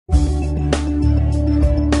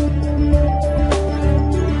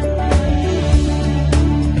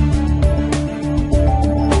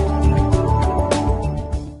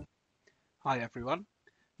everyone,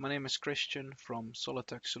 my name is Christian from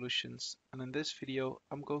SolidWorks Solutions, and in this video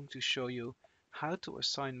I'm going to show you how to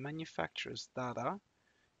assign manufacturer's data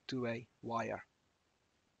to a wire.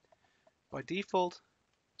 By default,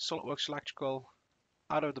 SolidWorks Electrical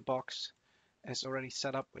out of the box is already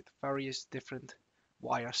set up with various different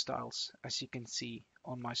wire styles, as you can see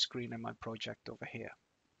on my screen in my project over here.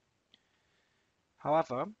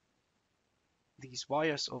 However, these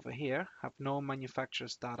wires over here have no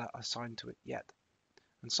manufacturer's data assigned to it yet.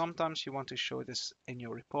 And sometimes you want to show this in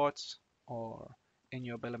your reports or in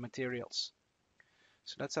your bill of materials.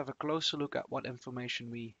 So let's have a closer look at what information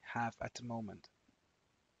we have at the moment.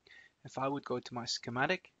 If I would go to my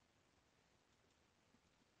schematic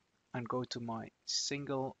and go to my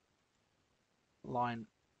single line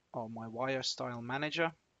or my wire style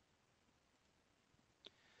manager,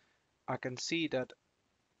 I can see that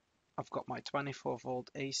I've got my 24 volt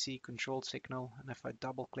AC control signal, and if I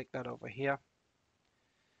double click that over here,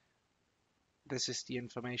 this is the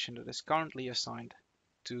information that is currently assigned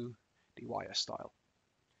to the wire style.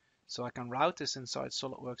 So I can route this inside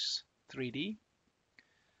SolidWorks 3D,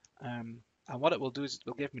 and what it will do is it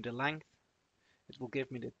will give me the length, it will give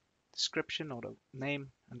me the description or the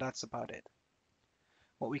name, and that's about it.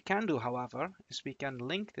 What we can do, however, is we can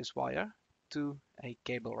link this wire to a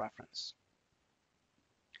cable reference.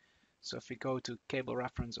 So if we go to cable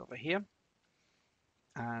reference over here,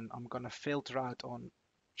 and I'm going to filter out on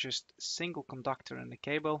just single conductor in the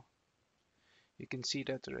cable, you can see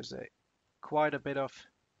that there is quite a bit of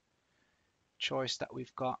choice that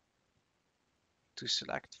we've got to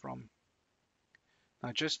select from.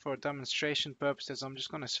 Now, just for demonstration purposes, I'm just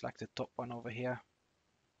going to select the top one over here.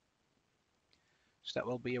 So that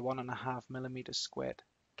will be a 1.5 millimeter squared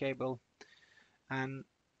cable, and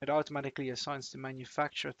it automatically assigns the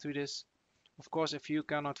manufacturer to this. Of course, if you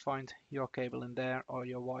cannot find your cable in there or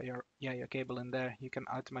your cable in there, you can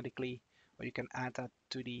automatically, or you can add that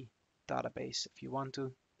to the database if you want to.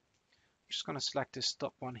 I'm just going to select this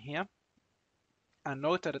top one here, and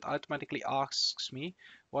note that it automatically asks me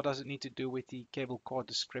what does it need to do with the cable cord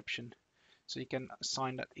description. So you can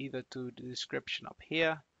assign that either to the description up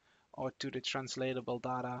here or to the translatable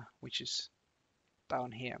data, which is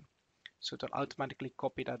down here. So it'll automatically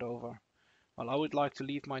copy that over. Well, I would like to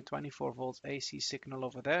leave my 24 volts AC signal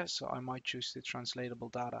over there, so I might choose the translatable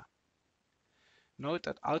data. Note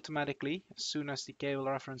that automatically, as soon as the cable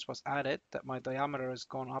reference was added, that my diameter has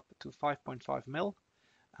gone up to 5.5 mil,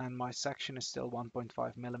 and my section is still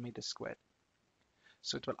 1.5 millimeters squared.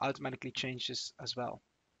 So it will automatically change this as well.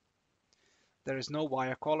 There is no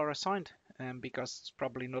wire color assigned, because it's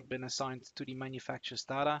probably not been assigned to the manufacturer's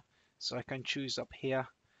data, so I can choose up here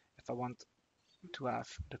if I want to have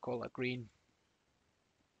the color green.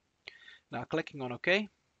 Now clicking on OK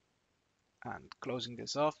and closing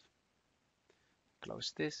this off,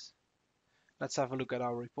 close this. Let's have a look at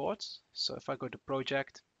our reports. So if I go to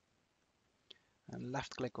project and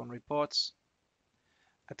left click on reports,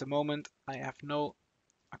 at the moment I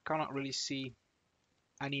cannot really see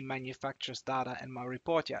any manufacturer's data in my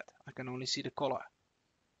report yet. I can only see the color.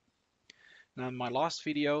 Now in my last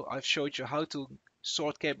video I've showed you how to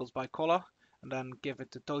sort cables by color and then give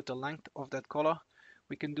it the total length of that color.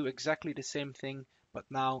 We can do exactly the same thing, but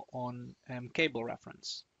now on cable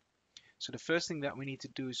reference. So the first thing that we need to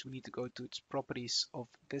do is we need to go to its properties of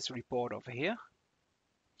this report over here.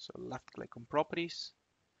 So left click on properties.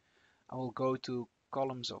 I will go to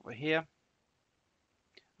columns over here, and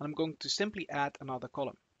I'm going to simply add another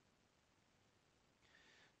column.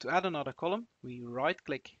 To add another column, we right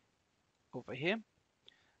click over here,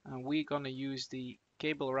 and we're going to use the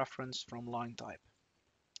cable reference from line type.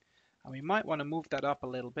 And we might want to move that up a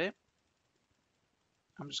little bit.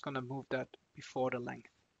 I'm just going to move that before the length.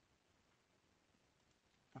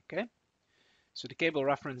 Okay, so the cable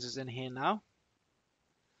reference is in here now.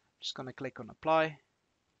 I'm just going to click on apply,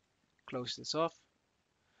 close this off.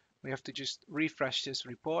 We have to just refresh this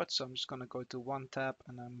report, so I'm just going to go to one tab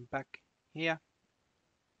and I'm back here.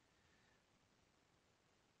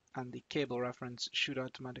 And the cable reference should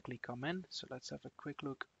automatically come in. So let's have a quick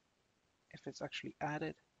look if it's actually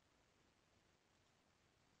added.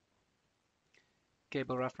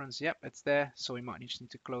 Cable reference, yep, it's there. So we might just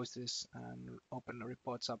need to close this and open the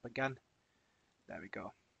reports up again. There we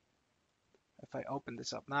go. If I open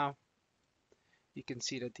this up now, you can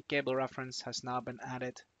see that the cable reference has now been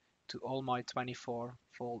added to all my 24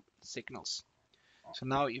 volt signals. So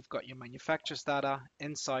now you've got your manufacturer's data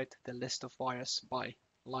inside the list of wires by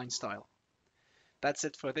line style. That's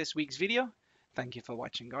it for this week's video. Thank you for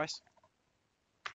watching, guys.